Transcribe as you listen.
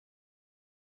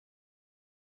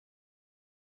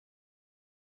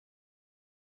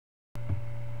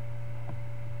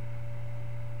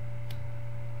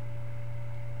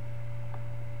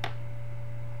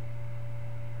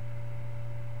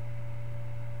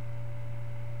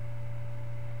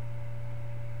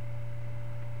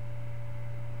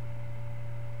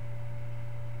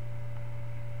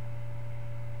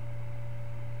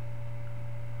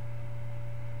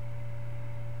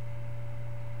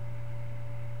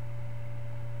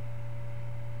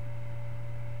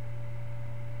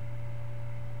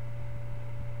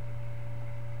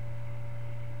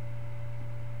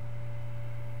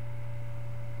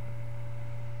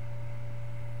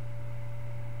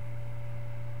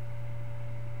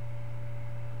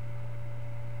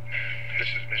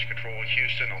This is Mission Control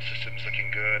Houston. All systems looking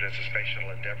good as the Space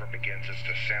Shuttle Endeavor begins its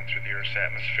descent through the Earth's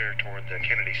atmosphere toward the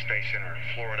Kennedy Space Center in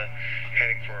Florida,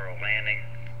 heading for a landing.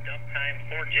 Dump time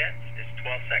for jets is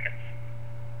 12 seconds.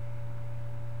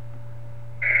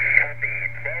 Copy,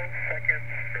 12 seconds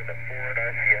for the forward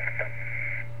RCS dump.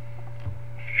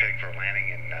 Heading for a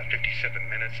landing in 57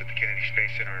 minutes at the Kennedy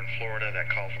Space Center in Florida. That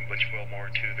call from Butch Wilmore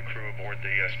to the crew aboard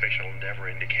the Space Shuttle Endeavor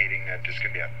indicating that this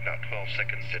could be about 12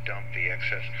 seconds to dump the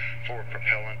excess forward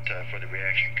propellant for the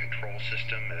reaction control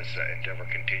system as Endeavor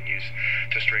continues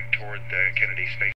to streak toward the Kennedy Space